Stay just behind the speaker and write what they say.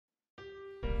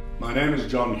My name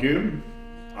is John Hume.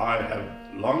 I have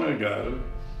long ago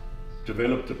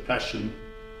developed a passion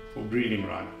for breeding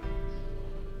rhino,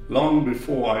 long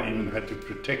before I even had to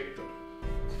protect them.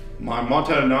 My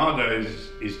motto nowadays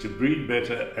is to breed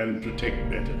better and protect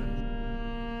better.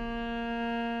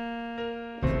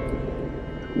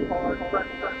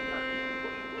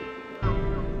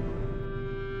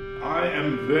 I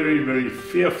am very, very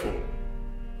fearful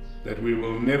that we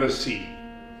will never see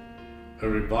a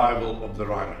revival of the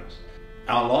rhinos.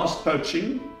 Our last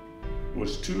poaching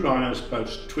was 2 rhinos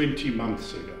poached 20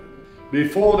 months ago.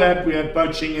 Before that, we had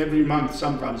poaching every month,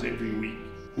 sometimes every week.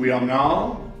 We are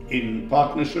now, in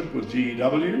partnership with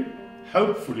GEW,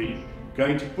 hopefully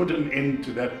going to put an end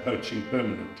to that poaching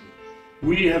permanently.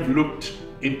 We have looked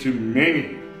into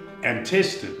many and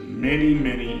tested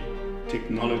many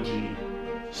technology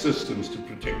systems to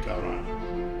protect our rhino.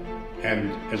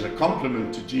 And as a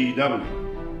compliment to GEW,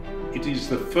 it is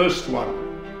the first one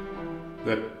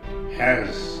that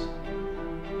has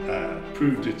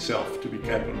proved itself to be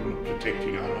capable of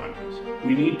protecting our rhinos.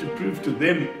 We need to prove to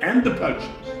them and the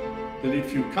poachers that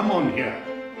if you come on here,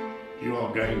 you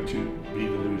are going to be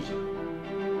the loser.